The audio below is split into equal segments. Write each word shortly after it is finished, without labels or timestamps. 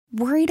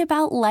Worried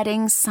about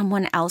letting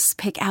someone else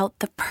pick out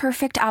the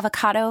perfect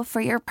avocado for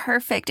your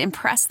perfect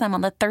impress them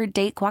on the third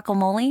date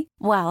guacamole?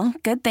 Well,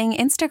 good thing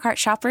Instacart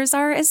shoppers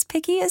are as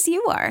picky as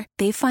you are.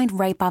 They find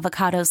ripe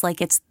avocados like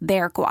it's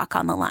their guac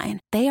on the line.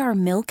 They are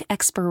milk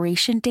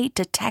expiration date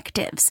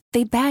detectives.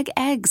 They bag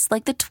eggs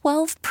like the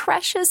 12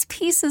 precious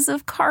pieces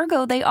of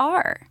cargo they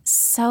are.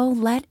 So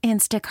let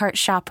Instacart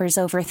shoppers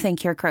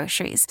overthink your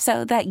groceries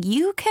so that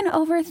you can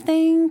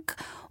overthink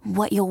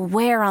what you'll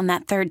wear on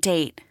that third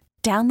date.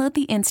 Download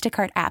the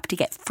Instacart app to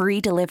get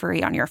free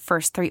delivery on your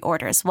first 3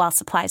 orders while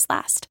supplies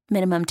last.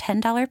 Minimum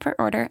 $10 per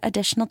order.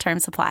 Additional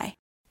terms apply.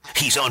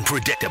 He's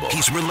unpredictable.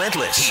 He's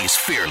relentless. He's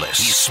fearless.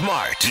 He's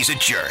smart. He's a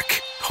jerk.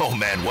 Oh,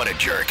 man, what a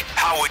jerk.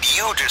 How would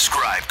you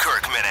describe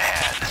Kirk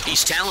Minahan?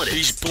 He's talented.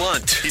 He's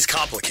blunt. He's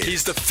complicated.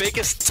 He's the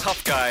fakest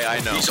tough guy I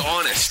know. He's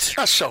honest.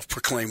 A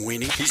self-proclaimed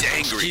weenie. He's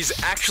angry.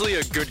 He's actually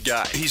a good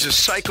guy. He's a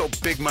psycho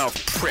big mouth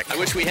prick. I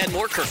wish we had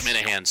more Kirk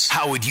Minahans.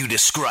 How would you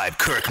describe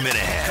Kirk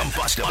Minahan?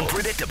 Combustible,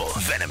 unpredictable,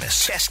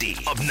 venomous, testy,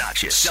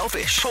 obnoxious,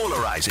 selfish,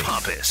 polarizing,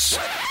 pompous.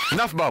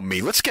 Enough about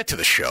me. Let's get to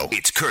the show.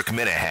 It's Kirk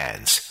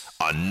Minahan's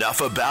Enough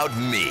About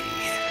Me.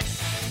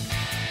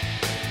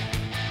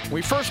 When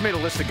we first made a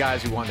list of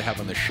guys we wanted to have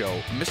on the show,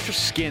 Mr.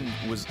 Skin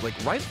was like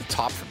right at the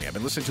top for me. I've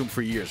been listening to him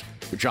for years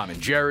with John and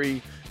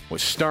Jerry,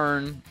 with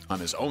Stern, on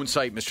his own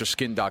site,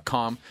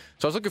 MrSkin.com.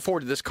 So I was looking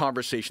forward to this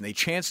conversation, a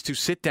chance to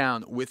sit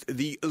down with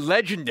the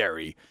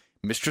legendary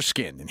Mr.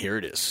 Skin, and here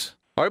it is.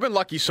 I've been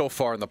lucky so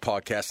far in the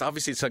podcast.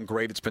 Obviously, it's done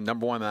great. It's been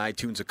number one on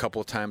iTunes a couple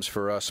of times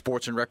for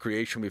sports and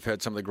recreation. We've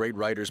had some of the great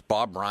writers,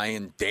 Bob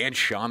Ryan, Dan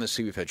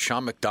Shaughnessy. We've had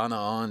Sean McDonough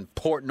on,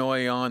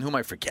 Portnoy on. Who am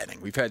I forgetting?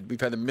 We've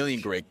had a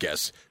million great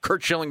guests.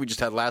 Kurt Schilling we just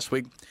had last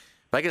week.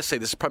 But I got to say,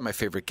 this is probably my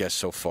favorite guest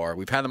so far.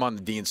 We've had him on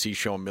the DNC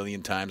show a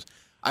million times.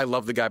 I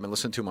love the guy. I've been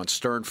listening to him on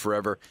Stern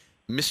forever.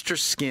 Mr.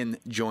 Skin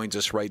joins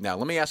us right now.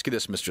 Let me ask you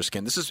this, Mr.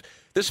 Skin.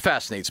 This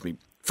fascinates me.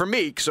 For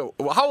me, so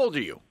how old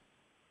are you?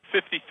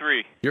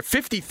 53. You're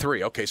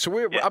 53. Okay, so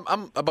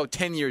I'm about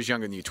 10 years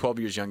younger than you, 12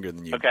 years younger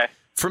than you. Okay.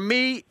 For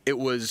me, it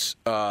was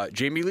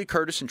Jamie Lee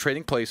Curtis in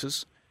Trading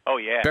Places. Oh,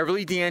 yeah.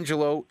 Beverly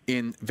D'Angelo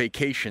in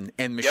Vacation,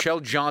 and Michelle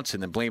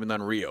Johnson in Blame It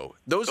on Rio.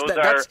 Those are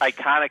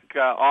iconic,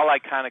 all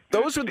iconic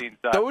scenes.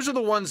 Those are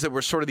the ones that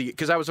were sort of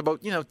because I was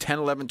about 10,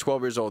 11,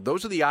 12 years old.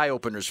 Those are the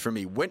eye-openers for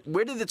me. Where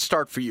did it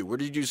start for you? Where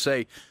did you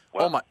say,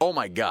 oh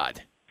my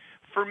God?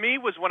 For me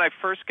was when I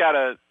first got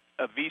a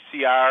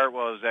VCR,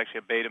 well, it was actually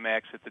a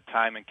Betamax at the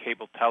time, and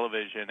cable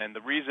television. And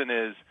the reason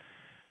is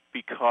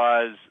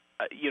because,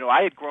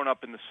 I had grown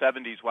up in the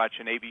 70s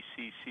watching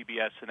ABC,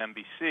 CBS, and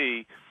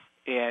NBC.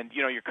 And,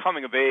 you're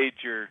coming of age,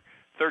 you're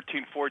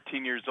 13,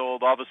 14 years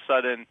old. All of a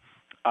sudden,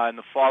 in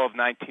the fall of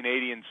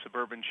 1980 in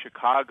suburban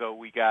Chicago,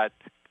 we got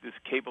this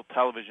cable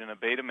television, a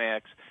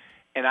Betamax.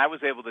 And I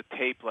was able to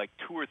tape like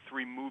 2 or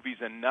 3 movies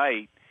a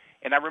night.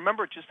 And I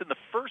remember just in the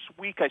first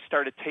week I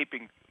started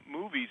taping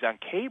movies on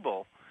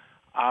cable,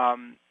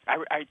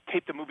 I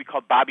taped a movie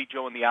called Bobby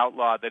Joe and the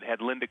Outlaw that had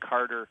Linda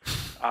Carter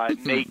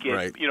naked,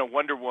 right.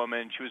 Wonder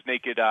Woman. She was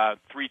naked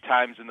 3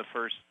 times in the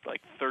first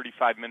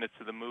 35 minutes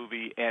of the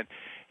movie, and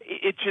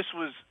it just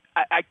was.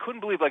 I couldn't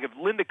believe if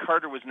Linda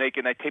Carter was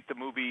naked. And I taped the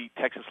movie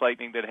Texas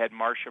Lightning that had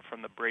Marcia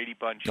from the Brady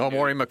Bunch. Oh,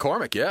 Maureen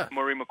McCormick, yeah.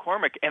 Maureen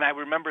McCormick, and I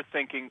remember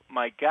thinking,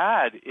 my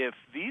God, if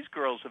these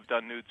girls have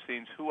done nude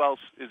scenes, who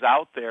else is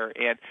out there?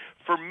 And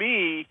for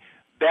me,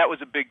 that was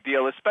a big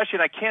deal, especially.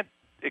 And I can't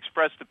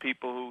express to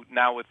people who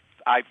now with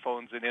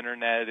iPhones and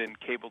internet and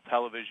cable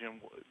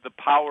television, the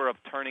power of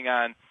turning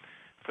on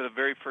for the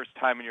very first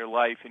time in your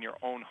life in your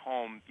own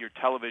home your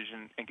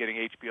television and getting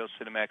HBO,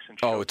 Cinemax, and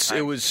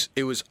Showtime.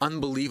 It was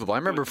unbelievable. I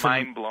remember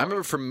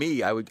for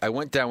me, I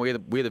went down. We had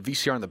a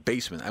VCR in the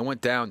basement. I went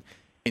down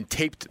and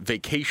taped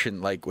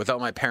Vacation without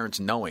my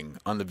parents knowing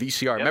on the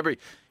VCR. Yep. Remember,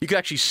 you could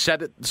actually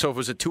set it. So if it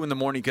was at 2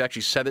 a.m, you could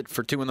actually set it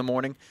for 2 a.m.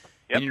 Yep.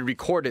 And you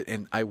record it.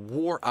 And I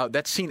wore out.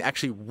 That scene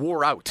actually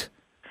wore out.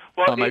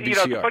 Well, it's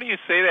funny you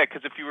say that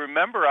because if you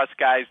remember us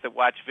guys that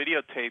watch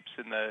videotapes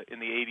in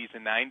the 80s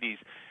and 90s,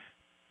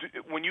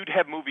 when you'd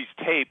have movies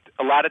taped,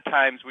 a lot of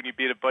times when you'd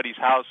be at a buddy's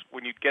house,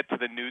 when you'd get to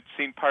the nude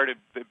scene part,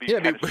 it'd be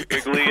kind of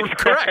squiggly.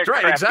 Correct,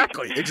 right,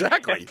 exactly.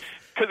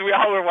 Because we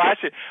all were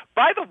watching.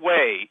 By the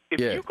way,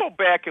 if you go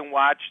back and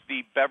watch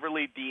the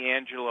Beverly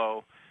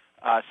D'Angelo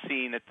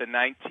scene at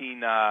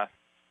the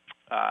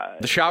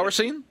the shower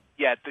scene?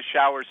 Yeah, the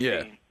shower scene.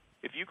 Yeah.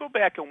 If you go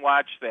back and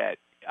watch that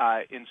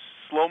in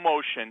slow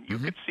motion, you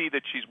could see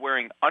that she's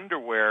wearing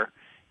underwear.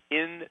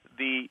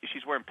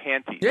 She's wearing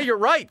panties. Yeah, you're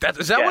right.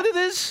 Is that what it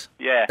is?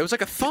 Yeah. It was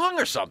like a thong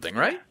or something,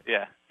 right?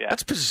 Yeah.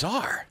 That's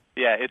bizarre.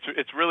 Yeah,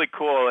 it's really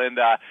cool, and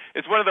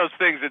it's one of those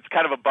things. It's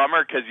kind of a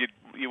bummer because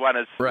you want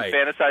to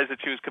fantasize that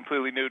she was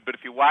completely nude, but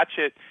if you watch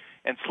it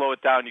and slow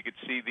it down, you could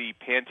see the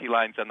panty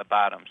lines on the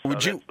bottom. So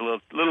that's a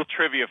little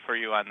trivia for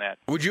you on that.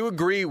 Would you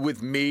agree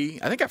with me?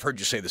 I think I've heard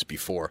you say this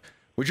before.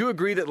 Would you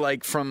agree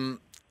that from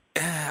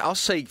I'll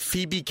say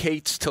Phoebe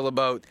Cates till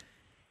about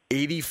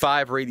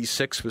 85 or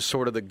 86 was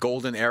sort of the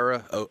golden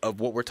era of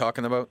what we're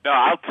talking about? No,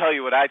 I'll tell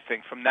you what I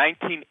think. From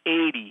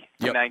 1980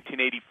 to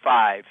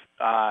 1985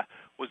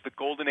 was the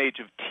golden age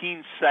of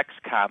teen sex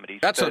comedies.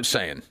 That's what I'm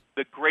saying.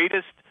 The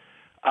greatest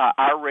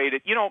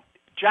R-rated. You know,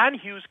 John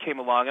Hughes came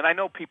along, and I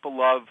know people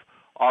love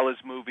all his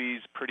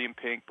movies, Pretty in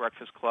Pink,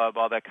 Breakfast Club,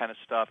 all that kind of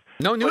stuff.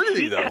 No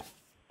nudity, though.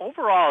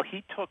 Overall,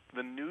 he took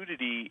the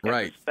nudity and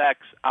the sex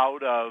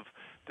out of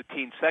the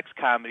teen sex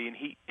comedy, and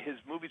his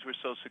movies were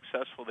so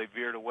successful they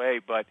veered away.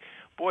 But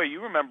boy,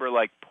 you remember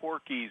like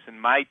Porky's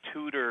and My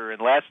Tutor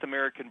and Last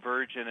American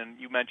Virgin, and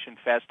you mentioned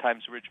Fast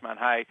Times at Ridgemont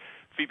High.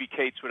 Phoebe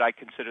Cates, what I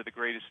consider the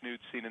greatest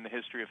nude scene in the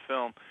history of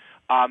film.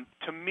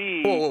 To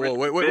me, wait.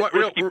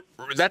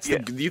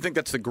 Do you think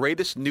that's the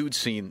greatest nude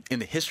scene in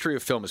the history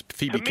of film? Is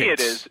Phoebe Cates? To me, it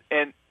is,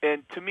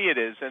 and to me, it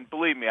is. And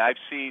believe me, I've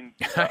seen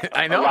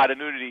I know. a lot of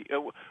nudity.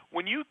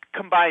 When you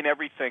combine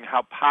everything,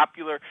 how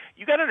popular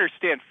you got to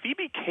understand.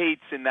 Phoebe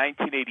Cates in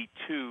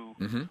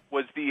 1982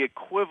 was the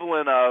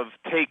equivalent of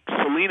take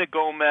Selena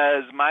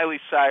Gomez, Miley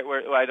Cyrus.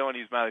 Well, I don't want to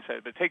use Miley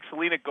Cyrus, but take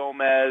Selena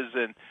Gomez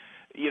and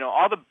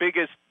all the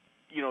biggest,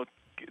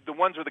 the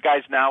ones where the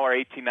guys now are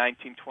 18,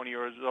 19, 20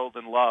 years old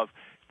in love.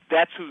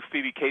 That's who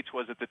Phoebe Cates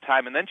was at the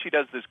time. And then she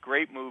does this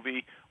great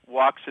movie,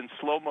 walks in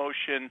slow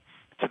motion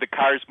to the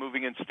cars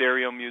moving in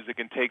stereo music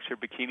and takes her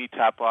bikini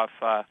top off.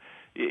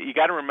 You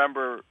got to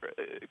remember,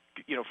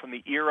 from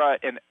the era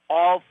and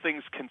all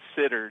things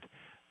considered,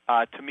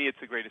 to me, it's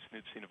the greatest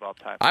nude scene of all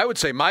time. I would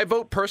say my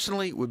vote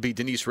personally would be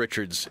Denise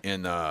Richards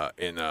in Wild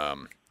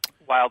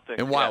Things.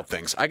 In Wild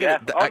Things. I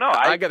got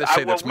to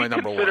say that's my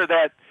number one. Consider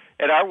that.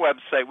 At our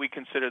website, we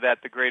consider that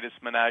the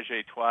greatest menage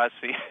a trois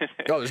scene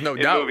there's no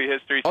in doubt. movie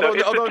history. So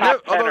it's a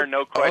top 10 or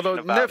no question about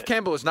it. Although Neve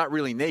Campbell is not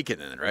really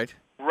naked in it, right?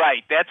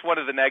 Right. That's one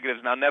of the negatives.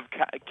 Now, Neve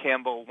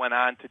Campbell went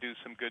on to do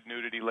some good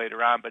nudity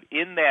later on, but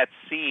in that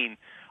scene,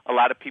 a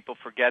lot of people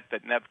forget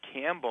that Neve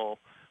Campbell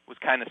was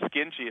kind of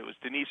skingy. It was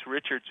Denise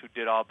Richards who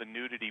did all the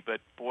nudity, but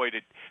boy,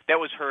 that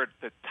was her at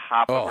the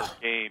top of her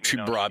game. She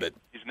brought it.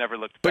 She's never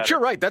looked better. But you're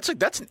right. That's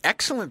an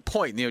excellent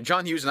point.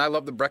 John Hughes and I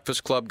love the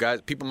Breakfast Club guys.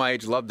 People my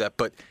age love that,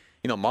 but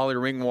Molly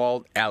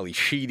Ringwald, Ali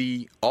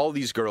Sheedy, all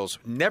these girls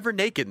never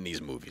naked in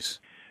these movies.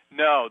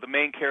 No, the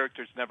main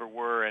characters never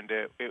were, and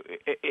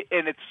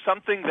it's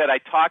something that I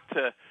talk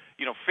to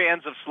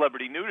fans of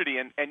celebrity nudity,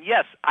 and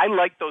yes, I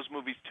like those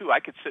movies too.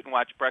 I could sit and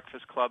watch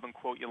Breakfast Club and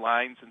quote you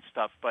lines and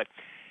stuff, but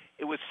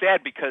it was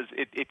sad because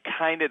it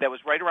kind of, that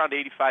was right around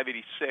 85,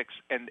 86,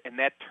 and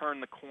that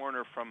turned the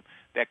corner from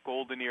that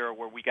golden era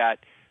where we got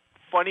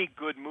funny,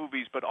 good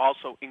movies, but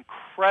also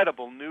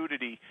incredible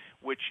nudity,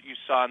 which you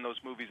saw in those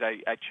movies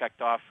I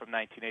checked off from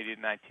 1980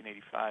 to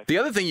 1985. The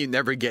other thing you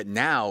never get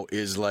now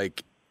is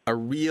like a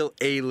real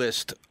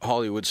A-list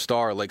Hollywood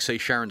star, like say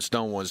Sharon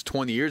Stone was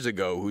 20 years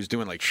ago, who's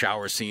doing like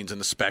shower scenes in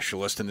The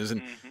Specialist and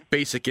isn't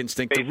Basic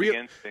Instinct.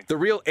 The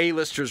real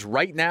A-listers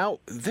right now,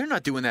 they're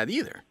not doing that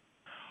either.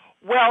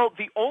 Well,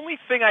 the only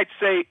thing I'd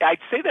say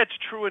that's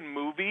true in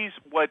movies.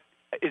 What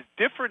is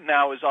different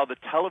now is all the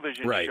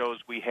television shows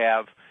we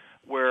have,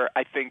 where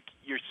I think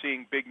you're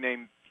seeing big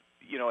name,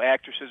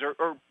 actresses,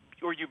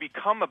 or you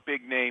become a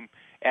big name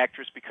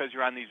actress because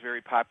you're on these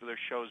very popular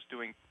shows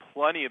doing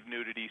plenty of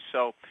nudity.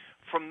 So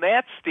from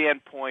that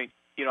standpoint,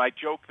 I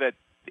joke that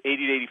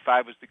 80 to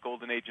 85 was the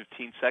golden age of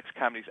teen sex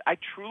comedies. I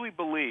truly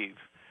believe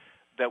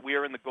that we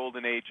are in the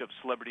golden age of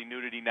celebrity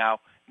nudity now,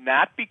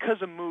 not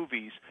because of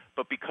movies,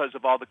 but because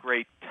of all the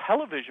great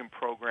television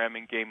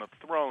programming, Game of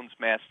Thrones,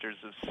 Masters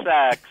of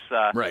Sex,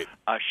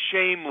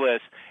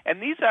 Shameless.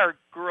 And these are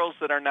girls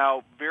that are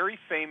now very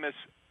famous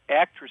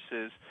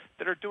actresses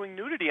that are doing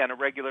nudity on a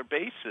regular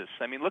basis.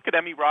 I mean, look at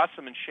Emmy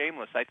Rossum in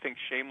Shameless. I think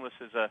Shameless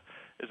is a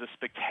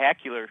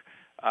spectacular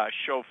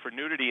show for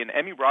nudity, and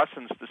Emmy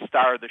Rossum's the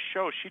star of the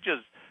show. She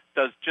just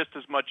does just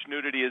as much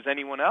nudity as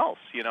anyone else.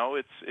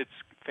 It's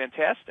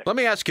fantastic. Let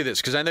me ask you this,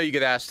 because I know you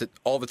get asked it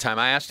all the time.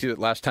 I asked you it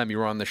last time you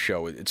were on the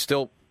show. It's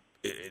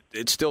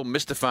still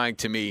mystifying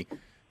to me.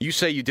 You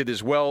say you did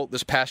as well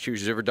this past year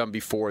as you've ever done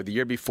before. The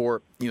year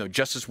before,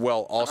 just as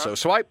well also.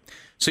 So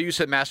you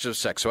said Masters of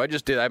Sex. So I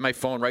have my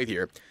phone right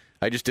here.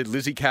 I just did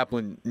Lizzie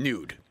Kaplan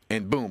nude,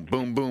 and boom,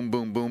 boom, boom,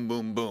 boom, boom,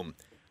 boom, boom.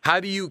 How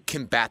do you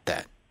combat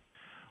that?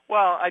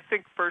 Well, I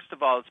think first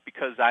of all, it's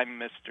because I'm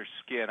Mr.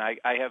 Skin. I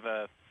have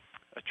a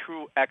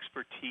true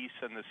expertise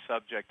in this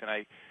subject, and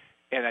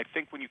I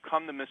think when you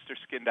come to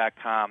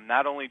MrSkin.com,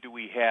 not only do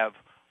we have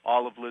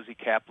all of Lizzie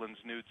Kaplan's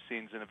nude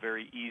scenes in a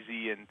very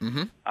easy and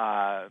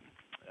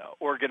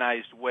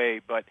organized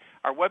way, but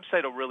our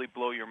website will really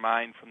blow your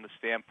mind from the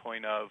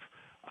standpoint of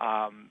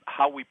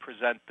how we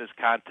present this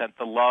content,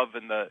 the love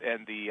and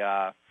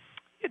the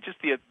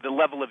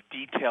level of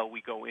detail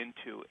we go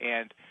into.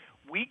 And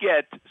we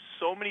get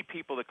so many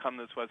people that come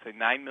to this website,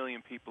 9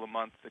 million people a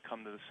month that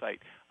come to the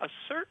site. A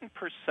certain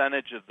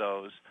percentage of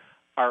those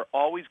are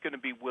always going to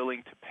be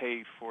willing to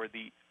pay for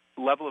the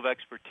level of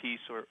expertise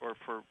or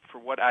for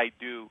what I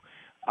do.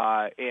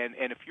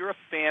 And if you're a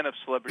fan of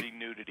celebrity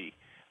nudity,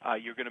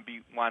 you're going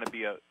to want to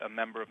be a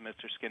member of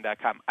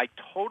MrSkin.com. I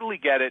totally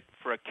get it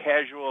for a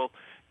casual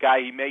guy.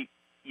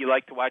 You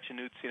like to watch a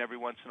nude scene every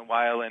once in a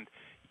while, and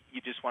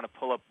you just want to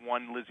pull up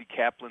one Lizzie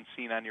Kaplan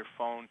scene on your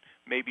phone,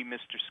 maybe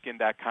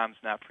MrSkin.com's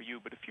not for you.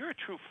 But if you're a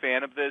true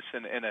fan of this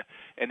and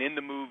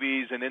into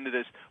movies and into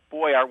this,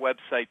 boy, our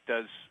website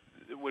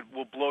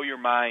will blow your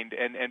mind,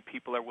 and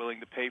people are willing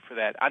to pay for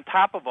that. On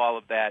top of all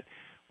of that,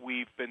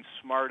 we've been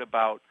smart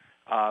about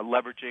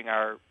leveraging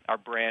our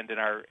brand and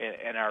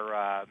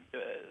our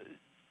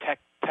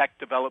tech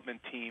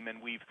development team,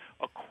 and we've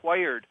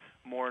acquired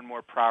more and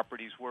more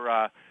properties.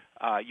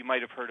 You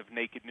might have heard of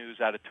Naked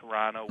News out of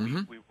Toronto.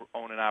 Mm-hmm. We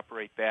own and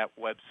operate that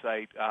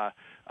website.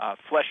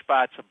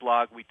 Fleshbot's a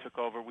blog we took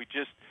over. We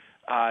just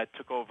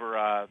took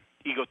over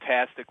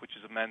Egotastic, which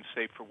is a men's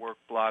safe for work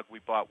blog. We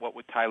bought What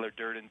Would Tyler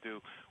Durden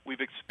Do.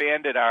 We've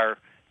expanded our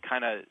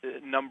kind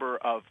of number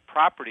of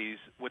properties,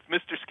 with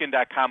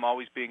MrSkin.com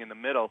always being in the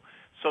middle.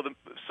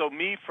 So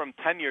me from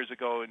 10 years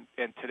ago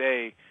and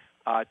today,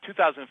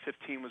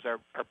 2015 was our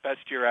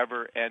best year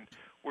ever, and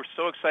we're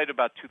so excited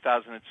about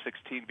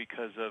 2016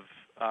 because of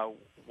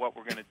what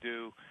we're going to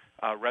do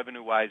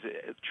revenue-wise.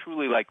 It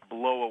truly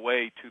blow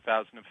away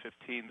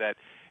 2015. That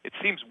it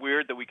seems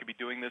weird that we could be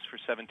doing this for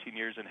 17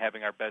 years and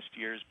having our best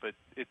years, but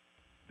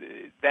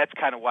that's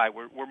kind of why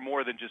we're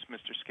more than just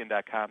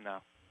MrSkin.com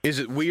now. Is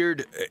it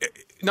weird?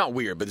 Not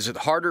weird, but is it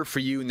harder for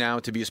you now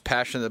to be as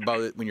passionate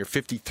about it when you're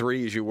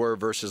 53 as you were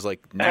versus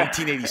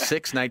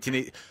 1986,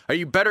 1980? Are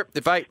you better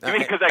if I? You mean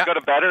because I go to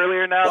bed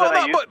earlier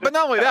now? But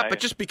not only that, but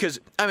just because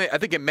I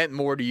think it meant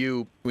more to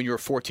you when you were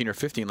 14 or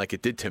 15, like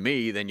it did to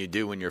me, than you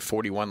do when you're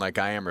 41, like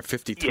I am, or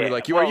 53. Yeah,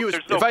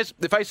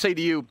 if I say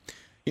to you,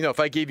 if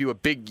I gave you a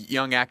big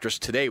young actress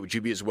today, would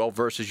you be as well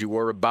versed as you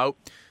were about,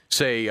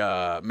 say,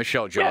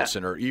 Michelle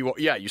Johnson, or you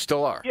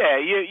still are. Yeah,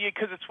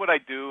 because it's what I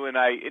do, and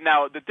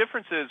now the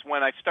difference is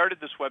when I started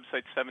this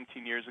website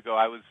 17 years ago,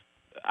 I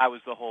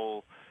was the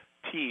whole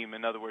team.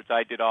 In other words,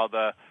 I did all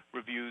the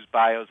reviews,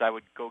 bios. I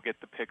would go get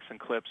the pics and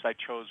clips. I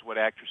chose what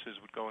actresses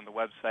would go on the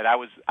website. I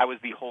was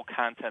the whole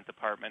content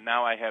department.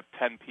 Now I have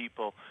 10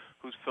 people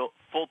whose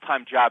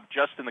full-time job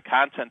just in the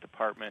content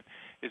department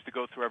is to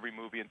go through every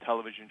movie and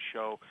television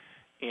show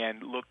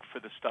and look for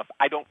the stuff.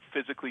 I don't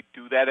physically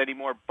do that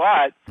anymore,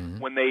 but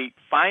when they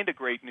find a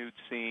great nude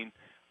scene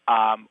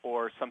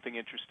or something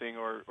interesting,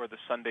 or the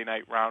Sunday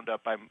night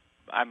roundup,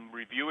 I'm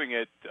reviewing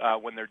it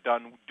when they're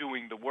done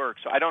doing the work.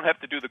 So I don't have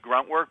to do the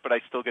grunt work, but I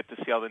still get to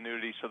see all the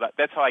nudity. So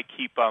that's how I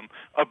keep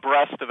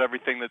abreast of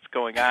everything that's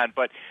going on.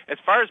 But as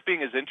far as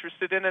being as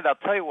interested in it, I'll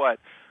tell you what.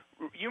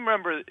 You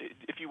remember,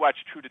 if you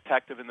watched True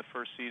Detective in the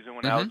first season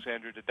when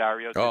Alexandra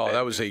Daddario did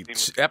that was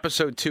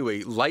episode 2,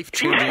 a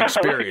life-changing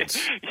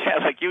experience.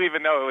 Yeah, you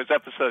even know it was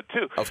episode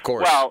 2. Of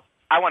course. Well,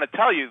 I want to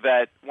tell you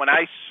that when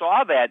I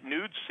saw that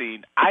nude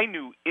scene, I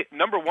knew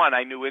number one,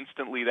 I knew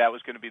instantly that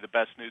was going to be the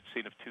best nude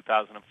scene of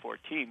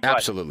 2014.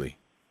 Absolutely.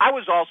 But I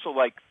was also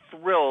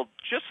thrilled,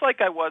 just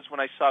like I was when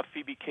I saw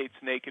Phoebe Cates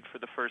naked for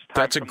the first time.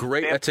 That's a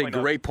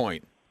great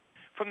point.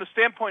 From the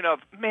standpoint of,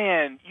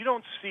 man, you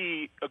don't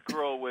see a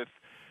girl with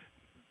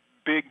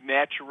big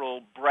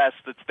natural breast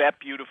that's that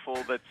beautiful,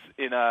 that's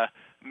in a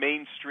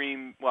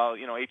mainstream,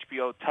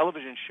 HBO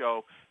television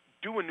show,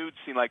 do a nude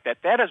scene like that.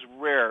 That is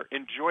rare.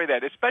 Enjoy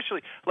that.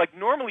 Especially,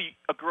 normally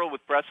a girl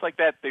with breasts like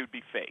that, they would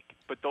be fake.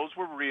 But those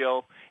were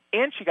real,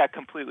 and she got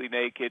completely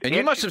naked. And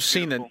you must have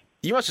seen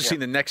seen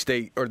the next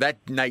day or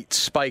that night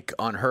spike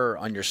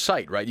on your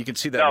site, right? You can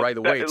see that right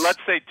away. Let's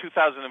say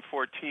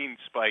 2014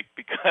 spike,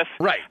 because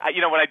right.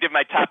 When I did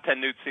my top 10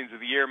 nude scenes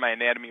of the year, my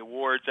Anatomy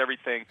Awards,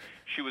 everything,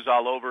 she was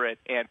all over it,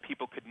 and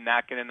people could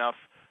not get enough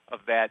of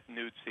that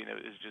nude scene. It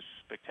was just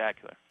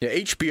spectacular. Yeah,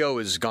 HBO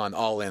has gone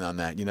all in on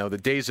that. The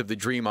Days of the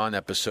Dream On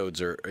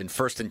episodes in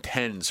first and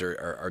tens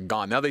are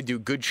gone. Now they do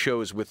good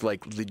shows with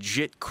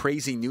legit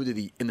crazy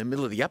nudity in the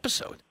middle of the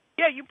episode.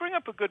 Yeah, you bring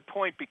up a good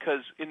point,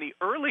 because in the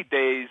early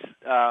days,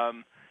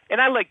 and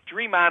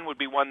Dream On would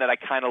be one that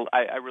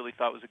I really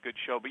thought was a good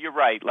show. But you're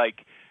right,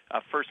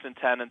 First and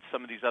 10 and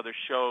some of these other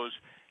shows,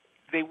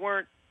 they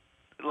weren't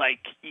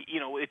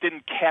it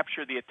didn't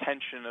capture the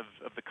attention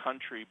of the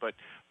country. But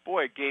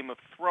boy, Game of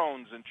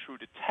Thrones and True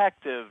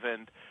Detective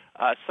and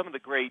some of the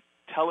great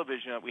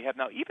television that we have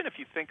now, even if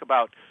you think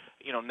about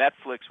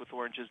Netflix with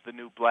Orange is the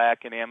New Black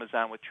and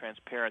Amazon with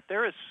Transparent,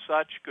 there is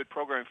such good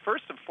programming.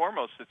 First and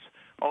foremost, it's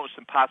almost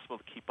impossible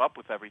to keep up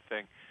with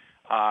everything.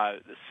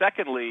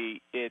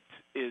 Secondly, it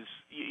is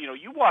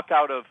you walk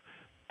out of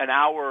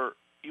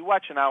you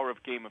watch an hour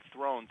of Game of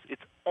Thrones,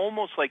 it's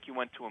almost like you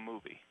went to a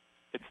movie.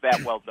 It's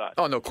that well done.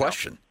 Oh, no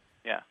question.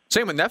 Yeah.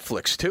 Same with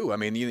Netflix too. I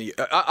mean,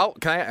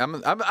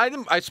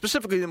 I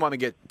specifically didn't want to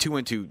get too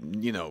into,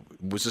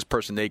 was this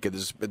person naked?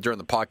 This is during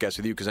the podcast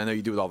with you, because I know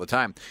you do it all the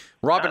time.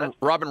 Robin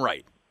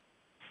Wright.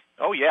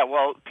 Oh yeah.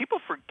 Well, people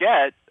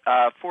forget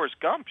Forrest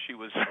Gump. She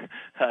was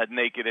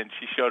naked and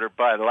she showed her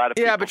butt. A lot of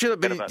people. Yeah, but you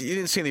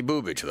didn't see any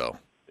boobage though.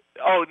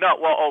 Oh no.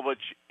 Well, but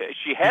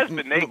she has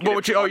been naked.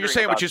 You're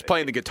saying when she's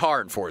playing the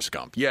guitar in Forrest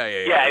Gump?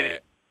 Yeah.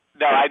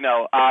 No, I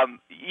know.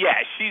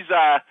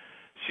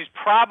 She's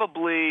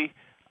probably.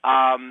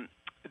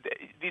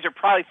 These are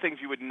probably things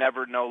you would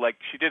never know.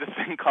 She did a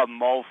thing called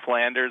Moll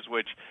Flanders,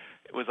 which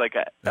It was like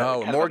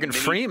a Morgan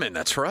Freeman.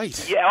 That's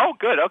right. Yeah. Oh,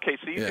 good. Okay,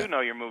 so you do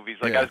know your movies.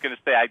 Like I was going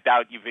to say, I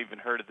doubt you've even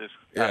heard of this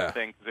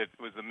thing because it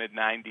was the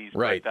mid-'90s.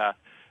 Right. But,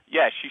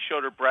 she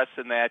showed her breasts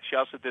in that. She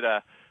also did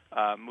a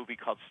movie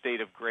called State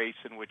of Grace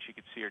in which you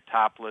could see her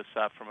topless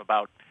from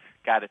about,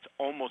 it's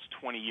almost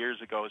 20 years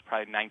ago. It was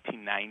probably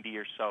 1990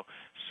 or so.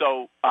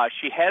 So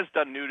she has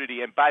done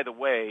nudity. And by the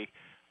way,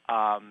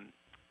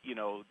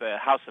 the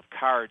House of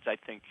Cards, I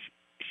think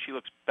she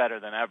looks better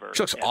than ever.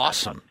 She looks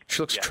awesome.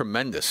 She looks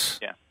tremendous.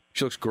 Yeah.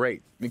 She looks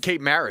great. I mean,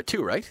 Kate Mara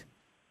too, right?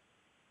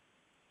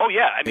 Oh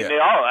yeah, I mean they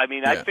all. I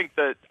mean I think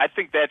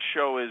that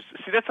show is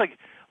that's like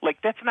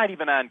that's not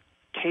even on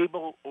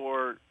cable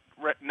or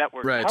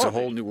network. Right, television. it's a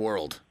whole new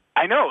world.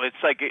 I know. It's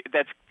like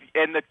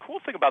and the cool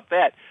thing about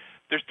that,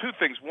 there's two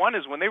things. One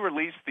is when they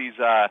release these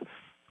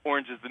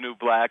Orange is the New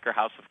Black or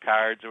House of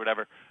Cards or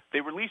whatever,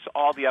 they release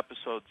all the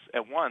episodes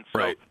at once. So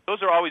right.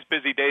 Those are always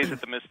busy days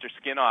at the Mr.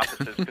 Skin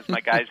offices because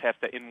my guys have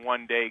to, in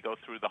one day, go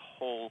through the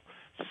whole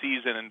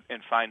season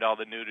and find all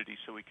the nudity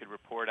so we could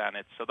report on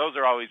it. So those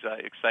are always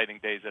exciting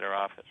days at our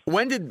office.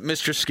 When did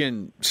Mr.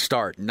 Skin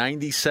start?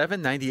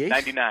 97, 98?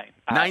 99.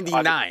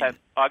 99.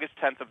 August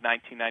 10th of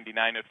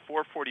 1999 at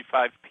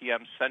 4:45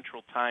 p.m.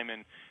 Central Time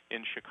in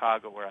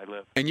Chicago, where I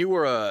live. And you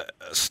were a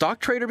stock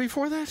trader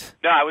before that?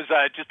 No, I was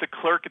just a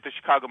clerk at the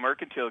Chicago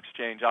Mercantile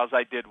Exchange. All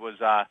I did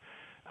was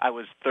I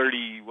was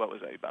 30,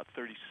 about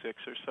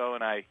 36 or so,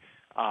 and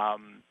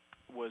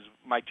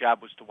my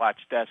job was to watch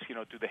desks,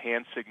 do the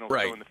hand signals.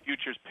 Right. So in the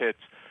futures pits,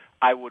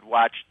 I would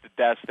watch the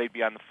desks. They'd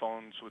be on the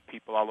phones with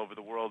people all over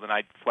the world, and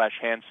I'd flash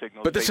hand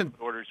signals. But they'd put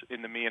orders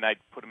into me, and I'd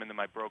put them into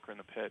my broker in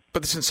the pit.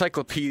 But this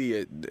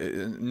encyclopedia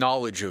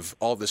knowledge of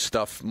all this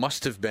stuff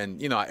must have been,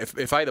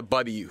 if I had a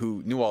buddy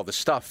who knew all this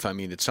stuff, I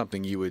mean, it's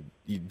something you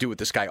do with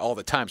this guy all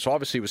the time. So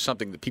obviously it was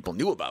something that people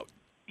knew about.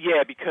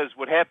 Yeah, because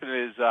what happened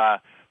is,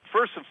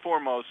 first and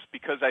foremost,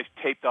 because I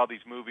taped all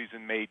these movies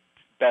and made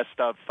best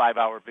of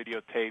 5-hour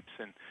videotapes,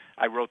 and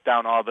I wrote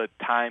down all the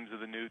times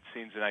of the nude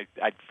scenes, and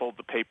I'd fold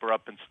the paper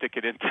up and stick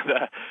it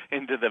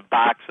into the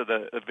box of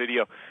the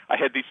video. I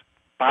had these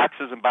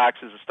boxes and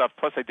boxes of stuff.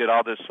 Plus, I did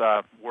all this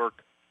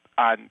work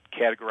on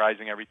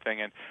categorizing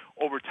everything. And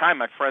over time,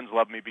 my friends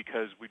loved me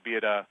because we'd be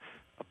at a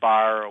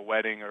bar or a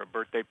wedding or a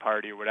birthday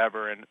party or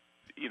whatever, and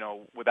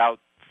without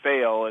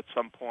fail, at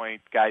some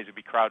point, guys would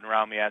be crowding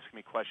around me asking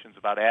me questions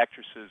about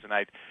actresses, and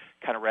I'd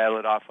kind of rattle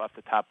it off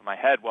the top of my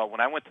head. Well,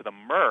 when I went to the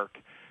Merc,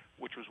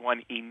 which was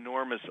one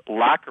enormous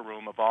locker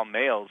room of all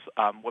males,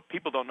 what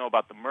people don't know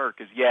about the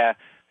Merc is,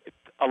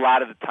 a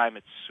lot of the time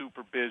it's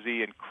super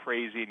busy and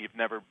crazy, and you've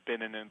never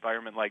been in an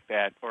environment like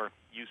that, or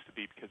used to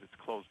be because it's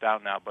closed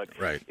down now. But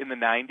right. In the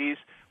 90s,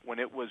 when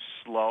it was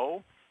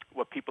slow,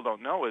 what people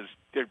don't know is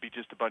there'd be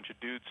just a bunch of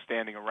dudes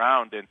standing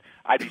around, and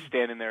I'd be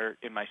standing there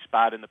in my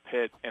spot in the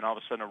pit, and all of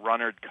a sudden a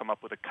runner would come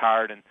up with a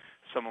card, and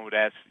someone would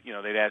ask,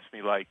 they'd ask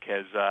me, like,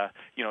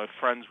 if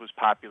Friends was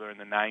popular in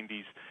the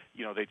 90s,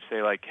 they'd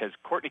say, like, has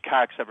Courtney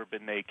Cox ever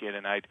been naked?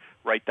 And I'd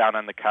write down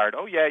on the card,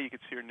 oh, yeah, you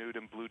could see her nude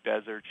in Blue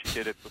Desert. She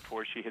did it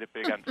before she hit it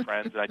big on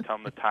Friends, and I'd tell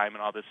them the time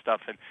and all this stuff,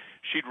 and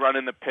she'd run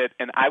in the pit,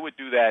 and I would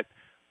do that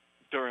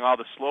during all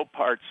the slow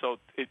parts, so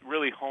it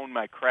really honed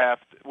my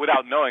craft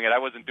without knowing it. I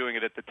wasn't doing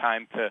it at the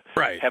time to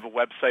have a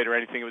website or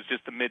anything. It was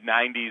just the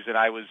mid-'90s, and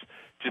I was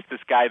just this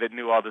guy that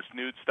knew all this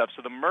nude stuff.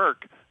 So the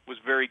Merc was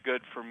very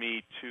good for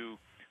me to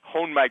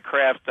hone my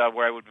craft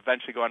where I would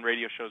eventually go on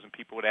radio shows and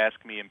people would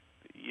ask me,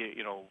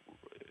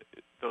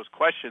 those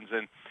questions,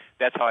 and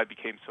that's how I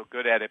became so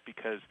good at it,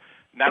 because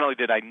not only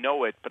did I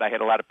know it, but I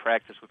had a lot of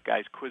practice with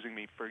guys quizzing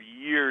me for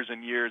years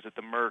and years at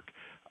the Merc,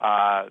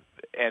 and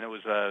it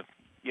was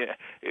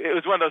it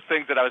was one of those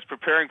things that I was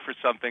preparing for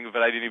something,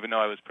 but I didn't even know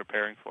I was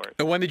preparing for it.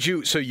 And when did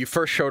you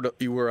first showed up,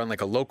 you were on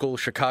like a local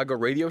Chicago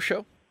radio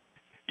show?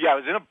 Yeah, I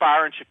was in a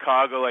bar in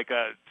Chicago, like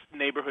a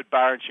neighborhood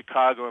bar in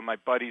Chicago, and my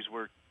buddies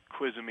were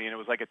quizzing me, and it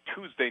was like a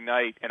Tuesday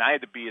night, and I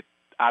had to be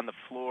on the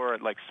floor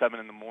at like 7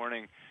 in the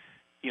morning,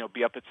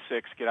 be up at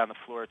 6, get on the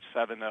floor at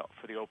 7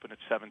 for the open at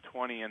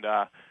 7:20, and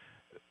I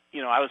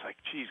was like,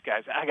 geez,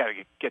 guys, I got to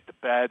get to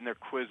bed, and they're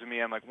quizzing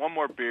me. I'm like, one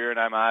more beer, and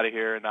I'm out of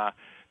here, and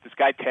this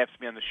guy taps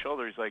me on the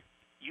shoulder. He's like,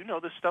 you know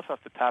this stuff off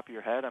the top of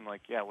your head? I'm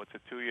like, yeah, what's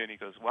it to you? And he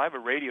goes, well, I have a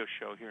radio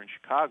show here in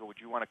Chicago.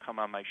 Would you want to come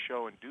on my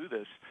show and do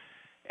this?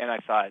 And I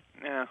thought,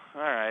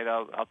 all right,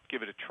 I'll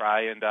give it a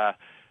try. And I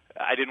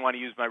didn't want to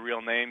use my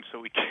real name, so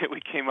we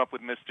came up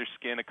with Mr.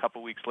 Skin a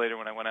couple weeks later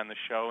when I went on the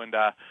show. And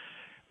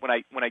when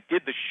I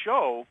did the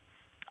show,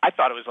 I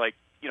thought it was like,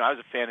 I was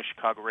a fan of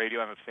Chicago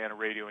radio. I'm a fan of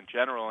radio in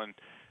general, and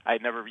I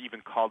had never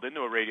even called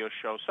into a radio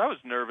show, so I was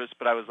nervous,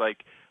 but I was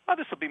like, oh,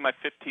 this will be my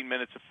 15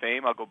 minutes of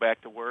fame. I'll go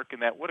back to work,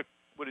 and what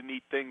a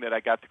neat thing that I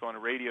got to go on a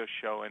radio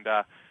show. And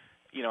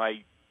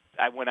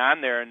I went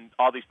on there, and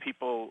all these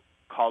people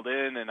called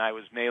in, and I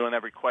was nailing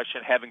every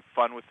question, having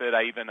fun with it.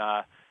 I even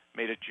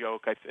made a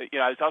joke. I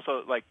was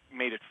also like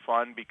made it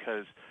fun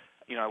because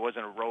I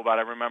wasn't a robot.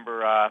 I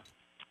remember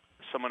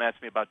someone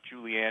asked me about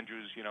Julie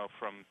Andrews,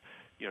 from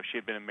she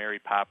had been in Mary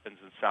Poppins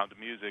and Sound of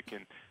Music,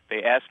 and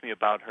they asked me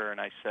about her, and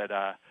I said,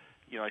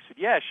 I said,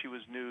 yeah, she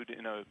was nude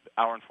in an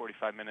hour and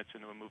 45 minutes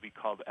into a movie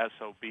called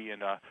S.O.B.,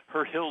 and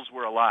her hills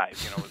were alive.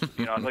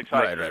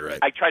 Right.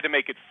 I tried to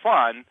make it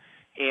fun,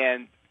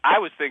 and I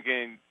was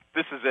thinking,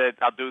 this is it.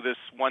 I'll do this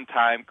one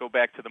time, go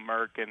back to the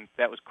Merc, and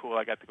that was cool.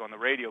 I got to go on the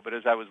radio. But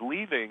as I was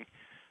leaving,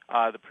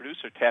 the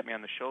producer tapped me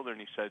on the shoulder,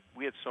 and he said,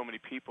 we have so many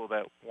people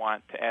that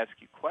want to ask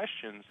you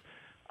questions.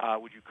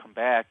 Would you come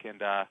back?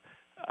 And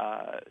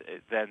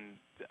then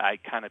I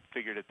kind of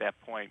figured at that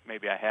point,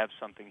 maybe I have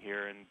something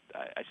here, and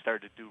I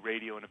started to do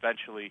radio, and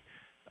eventually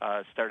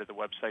started the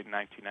website in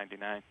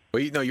 1999.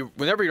 Well,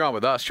 whenever you're on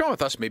with us, you're on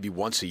with us maybe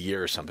once a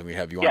year or something. We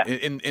have you on. Yeah.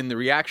 And the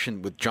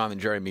reaction with John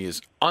and Jeremy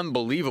is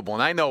unbelievable.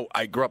 And I know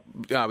I grew up,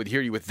 I would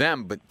hear you with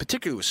them, but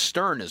particularly with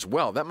Stern as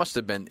well. That must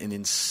have been an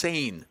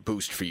insane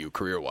boost for you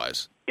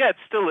career-wise. Yeah, it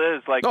still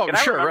is. I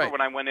remember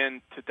when I went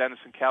in to Dennis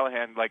and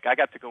Callahan, I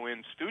got to go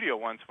in studio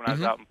once when I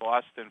was out in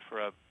Boston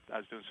I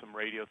was doing some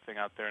radio thing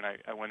out there, and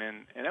I went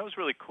in, and that was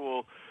really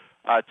cool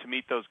to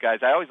meet those guys.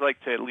 I always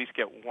like to at least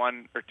get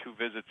 1 or 2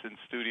 visits in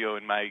studio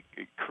in my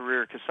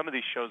career, because some of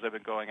these shows have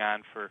been going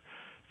on for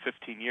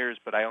 15 years,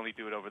 but I only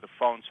do it over the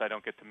phone, so I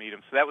don't get to meet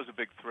them. So that was a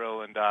big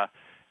thrill, and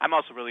I'm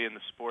also really into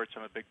sports.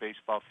 I'm a big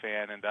baseball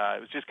fan, and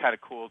it was just kind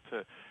of cool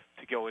to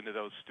go into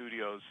those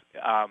studios.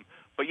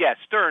 But yeah,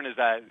 Stern is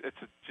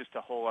just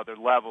a whole other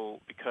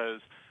level,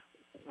 because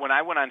when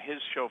I went on his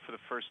show for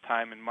the first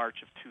time in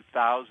March of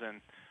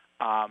 2000,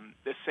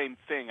 the same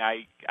thing.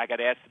 I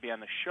got asked to be on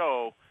the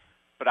show,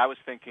 but I was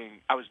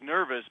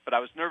nervous,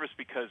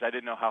 because I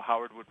didn't know how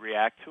Howard would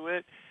react to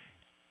it.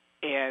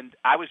 And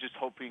I was just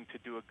hoping to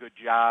do a good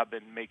job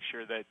and make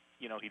sure that,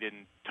 he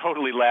didn't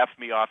totally laugh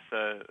me off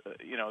the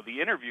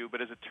interview.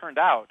 But as it turned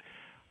out,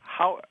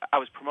 I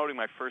was promoting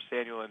my first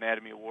annual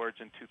Anatomy Awards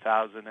in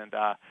 2000, and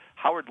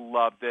Howard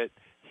loved it.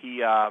 He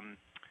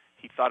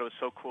thought it was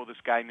so cool. This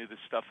guy knew this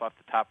stuff off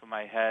the top of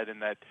my head,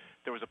 and that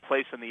there was a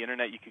place on the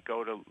internet you could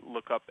go to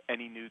look up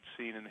any nude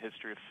scene in the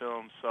history of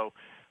film. So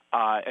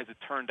as it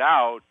turned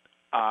out,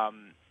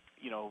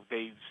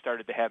 they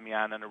started to have me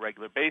on a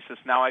regular basis.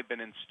 Now I've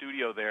been in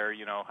studio there,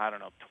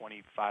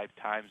 25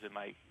 times in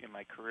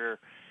my career,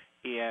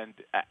 and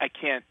I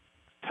can't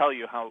tell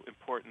you how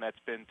important that's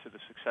been to the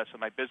success of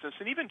my business,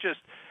 and even just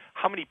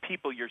how many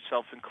people,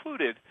 yourself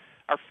included,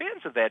 are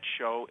fans of that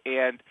show,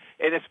 and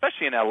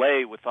especially in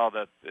L.A. with all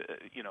the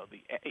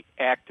the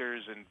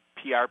actors and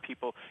PR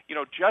people.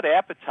 Judd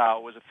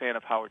Apatow was a fan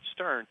of Howard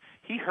Stern.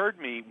 He heard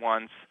me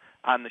once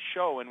on the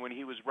show, and when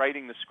he was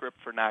writing the script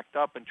for Knocked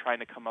Up and trying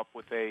to come up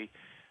with a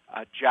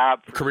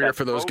job for career Seth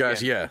for those Rogen,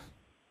 guys, yeah.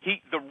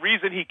 The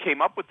reason he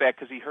came up with that,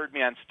 because he heard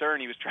me on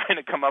Stern, he was trying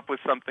to come up with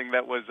something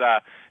that was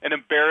an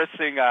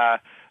embarrassing,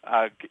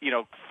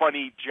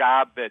 funny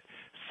job that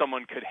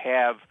someone could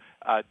have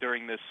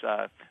during this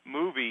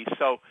movie.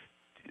 So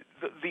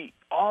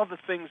all the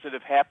things that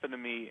have happened to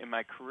me in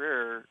my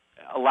career,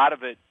 a lot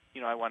of it,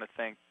 I want to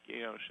thank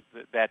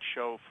that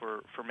show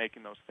for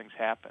making those things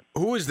happen.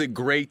 Who is the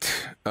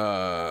great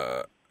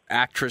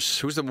actress?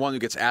 Who's the one who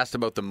gets asked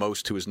about the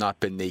most who has not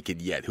been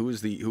naked yet? Who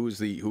is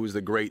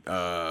the great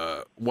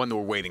one that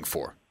we're waiting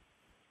for?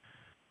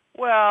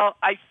 Well,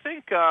 I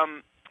think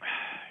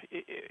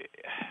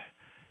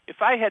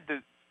if I had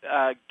to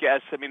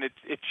guess,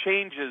 it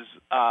changes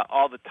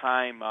all the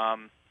time.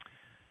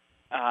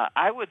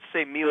 I would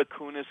say Mila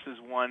Kunis is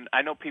one.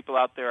 I know people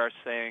out there are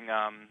saying,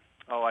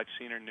 I've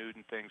seen her nude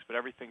and things, but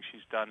everything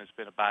she's done has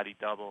been a body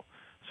double.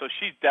 So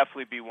she'd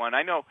definitely be one.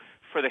 I know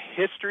for the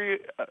history,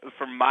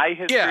 for my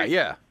history,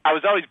 yeah. I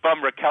was always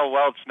bummed Raquel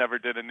Welch never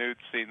did a nude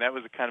scene. That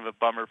was a kind of a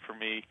bummer for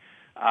me.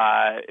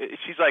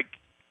 She's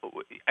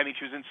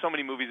she was in so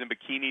many movies in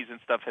bikinis and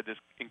stuff, had this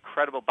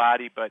incredible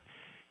body, but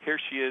here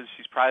she is.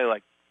 She's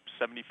probably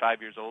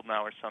 75 years old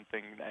now or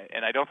something,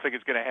 and I don't think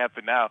it's going to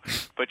happen now.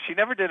 But she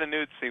never did a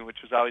nude scene,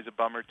 which was always a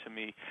bummer to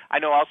me. I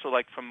know also,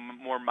 from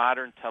more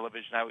modern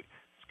television, I was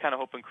kind of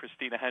hoping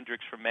Christina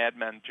Hendricks from Mad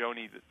Men,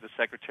 Joni, the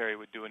secretary,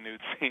 would do a nude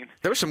scene.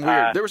 There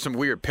were some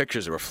weird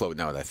pictures that were floating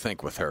out, I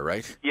think, with her,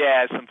 right?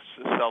 Yeah, some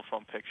cell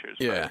phone pictures.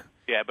 Yeah.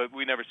 But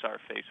we never saw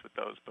her face with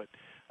those. But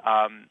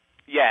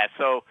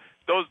so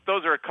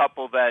those are a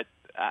couple that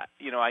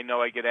I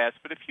know I get asked.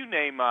 But if you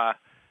name, I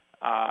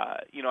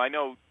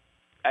know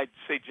I'd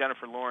say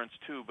Jennifer Lawrence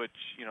too, but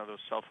those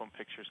cell phone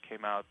pictures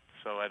came out,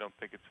 so I don't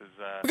think it's as.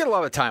 We got a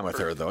lot of time with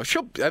her, though.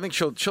 I think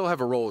she'll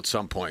have a role at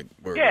some point.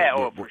 For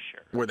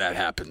sure. Where that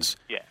happens.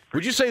 Yeah.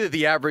 Would you say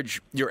that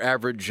your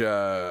average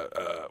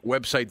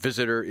website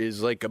visitor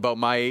is about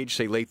my age,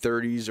 say late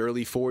 30s,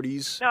 early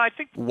 40s? No, I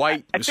think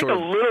white. I think a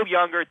little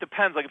younger. It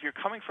depends. If you're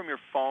coming from your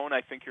phone,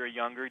 I think you're a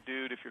younger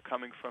dude. If you're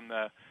coming from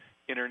the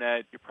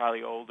internet, you're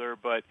probably older.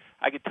 But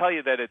I could tell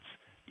you that it's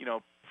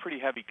pretty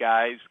heavy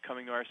guys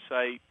coming to our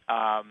site.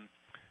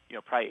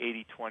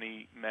 Probably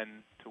 80-20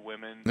 men to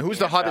women. Now, who's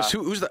the hottest?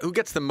 Who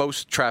gets the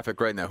most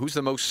traffic right now? Who's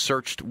the most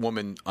searched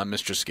woman on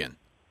Mr. Skin?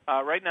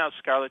 Right now,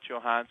 Scarlett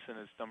Johansson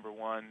is number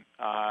one.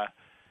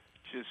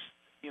 She's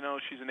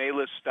an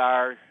A-list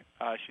star.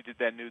 She did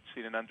that nude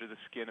scene in Under the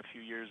Skin a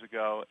few years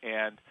ago,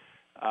 and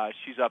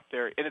She's up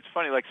there, and it's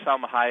funny. Like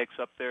Salma Hayek's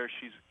up there.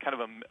 She's kind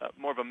of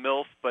more of a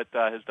MILF, but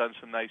has done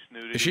some nice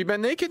nudity. Has she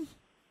been naked?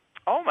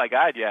 Oh my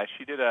God, yeah.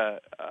 She did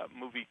a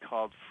movie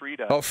called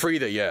Frida. Oh,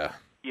 Frida, yeah.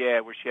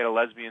 Yeah, where she had a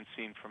lesbian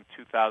scene from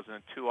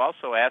 2002.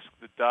 Also, Ask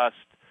the Dust,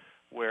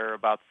 where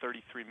about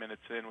 33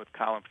 minutes in with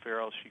Colin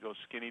Farrell, she goes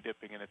skinny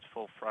dipping and it's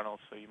full frontal.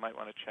 So you might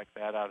want to check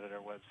that out at our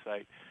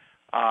website.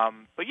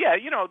 But yeah,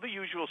 the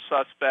usual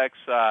suspects.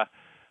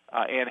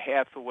 Anne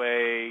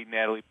Hathaway,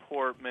 Natalie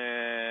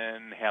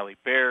Portman, Halle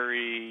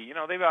Berry.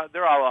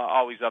 They're all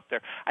always up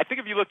there. I think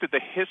if you looked at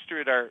the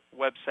history at our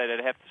website,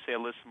 I'd have to say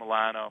Alyssa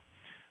Milano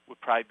would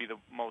probably be the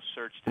most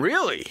searched.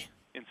 Really?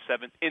 In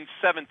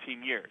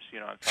 17 years,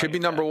 Should be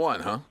number one,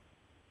 huh?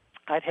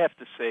 I'd have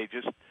to say,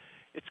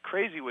 it's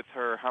crazy with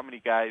her how many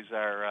guys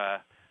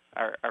are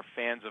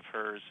fans of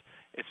hers,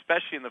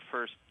 especially in the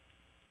first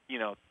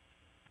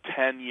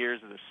 10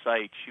 years of the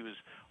site. She was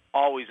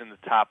always in the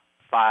top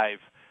 5.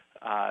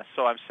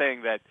 So I'm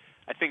saying that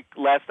I think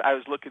I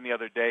was looking the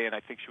other day, and I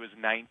think she was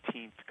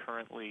 19th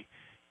currently.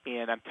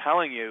 And I'm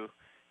telling you,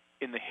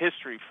 in the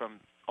history from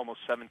almost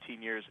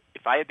 17 years,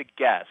 if I had to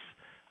guess,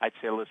 I'd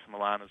say Alyssa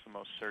Milano is the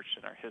most searched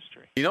in our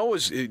history.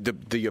 Was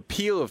the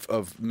appeal of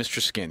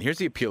Mr. Skin? Here's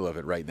the appeal of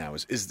it right now.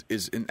 Is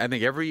I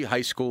think every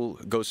high school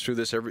goes through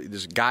this.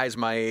 There's guys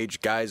my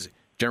age, guys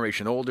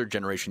generation older,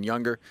 generation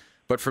younger.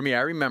 But for me,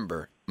 I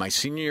remember my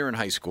senior year in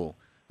high school,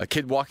 a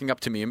kid walking up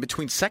to me in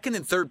between second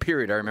and third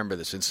period. I remember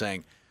this and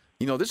saying,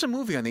 there's a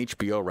movie on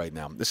HBO right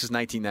now. This is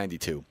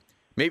 1992,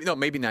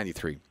 maybe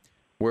 93,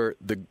 where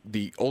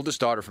the oldest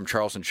daughter from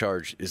Charles in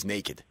Charge is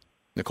naked.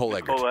 Nicole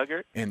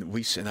Eggert.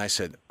 And I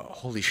said,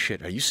 holy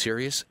shit, are you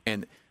serious?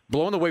 And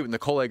blown away with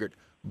Nicole Eggert,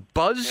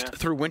 buzzed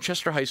through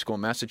Winchester High School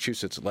in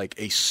Massachusetts like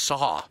a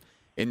saw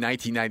in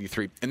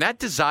 1993. And that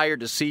desire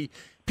to see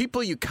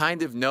people you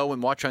kind of know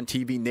and watch on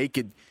TV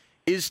naked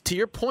is, to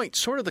your point,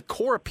 sort of the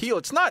core appeal.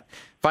 It's not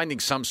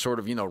finding some sort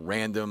of,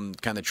 random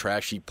kind of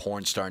trashy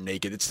porn star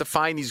naked. It's to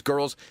find these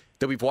girls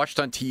that we've watched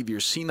on TV or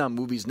seen on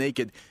movies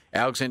naked.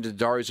 Alexandra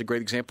Daddario is a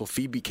great example.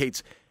 Phoebe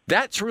Cates.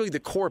 That's really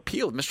the core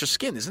appeal of Mr.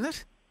 Skin, isn't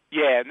it?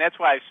 Yeah, and that's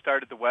why I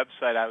started the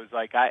website. I was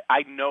like,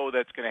 I know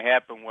that's going to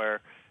happen where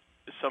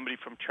somebody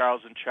from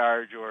Charles in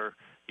Charge, or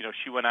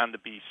she went on to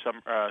be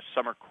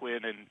Summer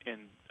Quinn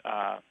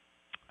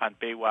on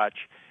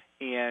Baywatch,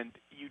 and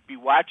you'd be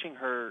watching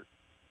her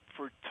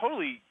for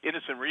totally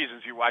innocent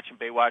reasons. You're watching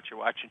Baywatch, you're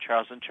watching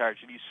Charles in Charge,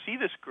 and you see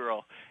this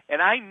girl,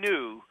 and I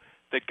knew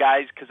that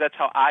guys, because that's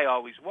how I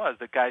always was,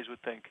 that guys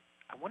would think,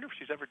 I wonder if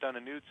she's ever done a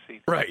nude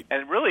scene. Right.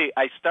 And really,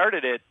 I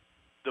started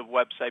the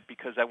website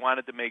because I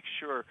wanted to make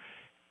sure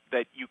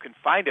that you can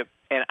find it.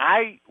 And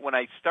when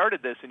I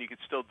started this, and you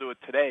could still do it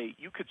today,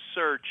 you could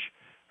search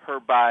her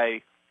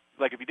by,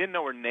 like if you didn't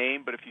know her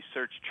name, but if you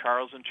search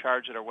Charles in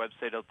Charge at our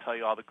website, it'll tell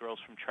you all the girls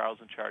from Charles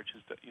in Charge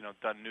who's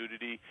done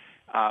nudity.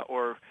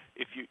 Or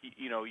if you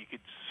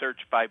could search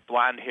by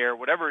blonde hair,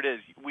 whatever it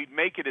is. We'd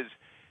make it as,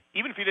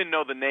 even if you didn't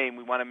know the name,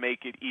 we want to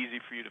make it easy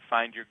for you to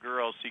find your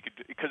girls, so you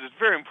could, because it's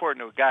very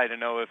important to a guy to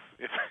know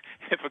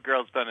if a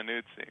girl's done a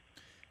nude scene.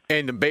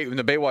 And the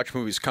Baywatch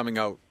movie's coming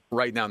out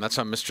right now, and that's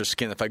on Mr.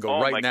 Skin. If I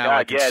go right now, God,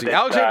 I can see.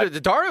 Alexandra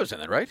Daddario's in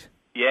it, right?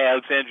 Yeah,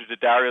 Alexandra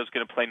Daddario's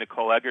going to play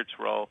Nicole Eggert's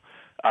role,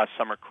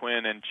 Summer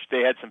Quinn, and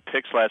they had some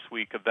pics last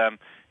week of them,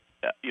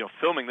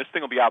 filming. This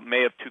thing will be out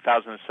May of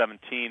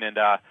 2017, and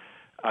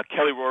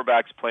Kelly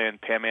Rohrbach's playing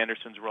Pam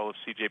Anderson's role of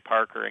C.J.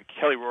 Parker. And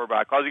Kelly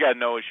Rohrbach, all you got to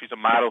know is she's a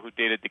model who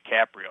dated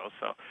DiCaprio,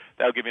 so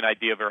that'll give you an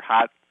idea of her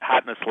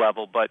hotness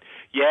level. But,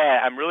 yeah,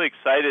 I'm really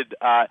excited.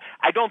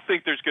 I don't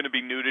think there's going to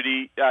be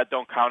nudity.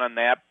 Don't count on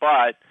that.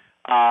 But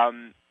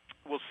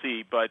we'll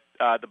see. But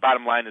the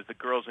bottom line is the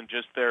girls in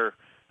just their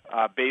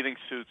bathing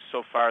suits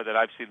so far that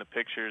I've seen the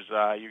pictures,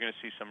 you're going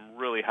to see some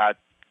really hot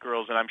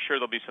girls, and I'm sure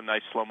there'll be some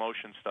nice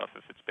slow-motion stuff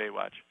if it's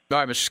Baywatch. All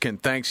right, Mr. Skin,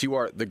 thanks. You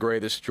are the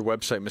greatest. Your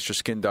website,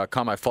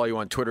 MrSkin.com. I follow you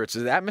on Twitter. Is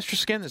that Mr.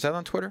 Skin? Is that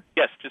on Twitter?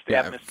 Yes, just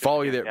at Mr.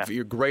 Follow you Skin, there. Yeah.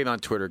 You're great on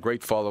Twitter.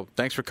 Great follow.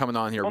 Thanks for coming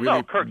on here. Well,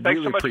 really, Kirk, thanks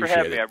really so much for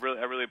having me. I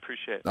really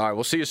appreciate it. All right,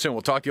 we'll see you soon.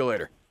 We'll talk to you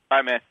later. All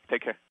right, man.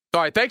 Take care. All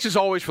right, thanks as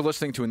always for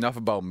listening to Enough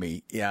About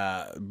Me.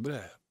 Yeah,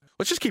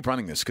 let's just keep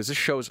running this because this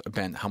shows,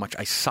 Ben, how much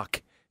I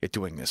suck at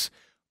doing this.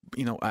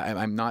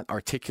 I'm not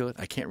articulate.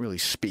 I can't really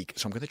speak.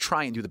 So I'm going to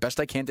try and do the best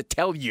I can to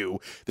tell you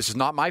this is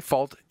not my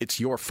fault. It's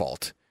your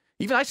fault.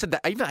 Even I said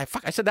that.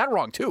 I said that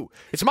wrong, too.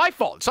 It's my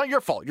fault. It's not your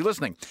fault. You're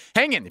listening.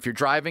 Hang in. If you're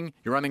driving,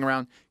 you're running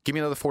around, give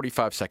me another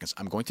 45 seconds.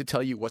 I'm going to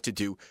tell you what to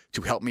do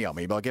to help me out.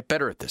 Maybe I'll get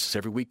better at this. As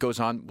every week goes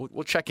on,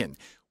 we'll check in.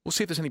 We'll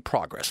see if there's any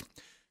progress.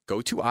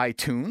 Go to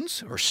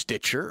iTunes or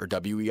Stitcher or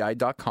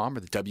WEI.com or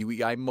the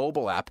WEI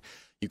mobile app.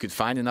 You can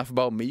find Enough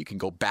About Me. You can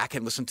go back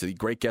and listen to the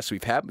great guests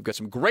we've had. We've got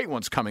some great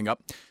ones coming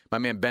up. My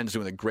man Ben's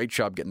doing a great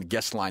job getting the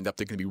guests lined up.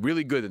 They're going to be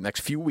really good the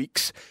next few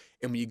weeks.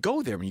 And when you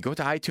go there, when you go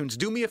to iTunes,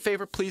 do me a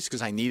favor, please,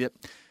 because I need it.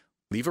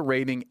 Leave a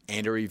rating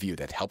and a review.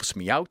 That helps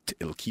me out.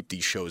 It'll keep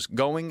these shows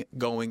going,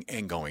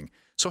 and going.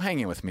 So hang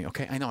in with me,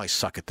 okay? I know I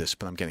suck at this,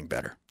 but I'm getting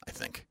better, I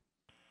think.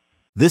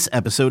 This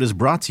episode is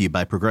brought to you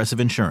by Progressive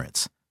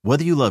Insurance.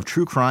 Whether you love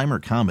true crime or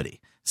comedy,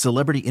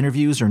 celebrity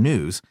interviews or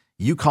news,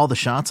 You call the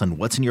shots on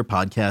what's in your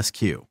podcast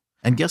queue.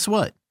 And guess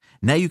what?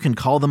 Now you can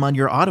call them on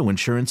your auto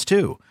insurance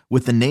too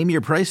with the Name Your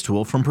Price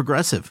tool from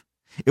Progressive.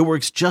 It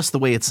works just the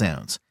way it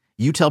sounds.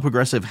 You tell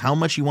Progressive how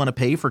much you want to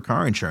pay for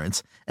car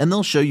insurance, and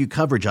they'll show you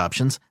coverage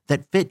options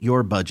that fit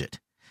your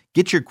budget.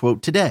 Get your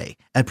quote today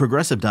at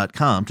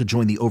Progressive.com to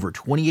join the over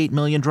 28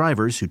 million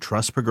drivers who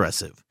trust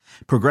Progressive.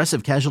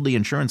 Progressive Casualty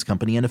Insurance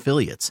Company and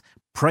Affiliates.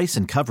 Price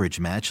and coverage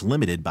match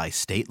limited by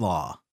state law.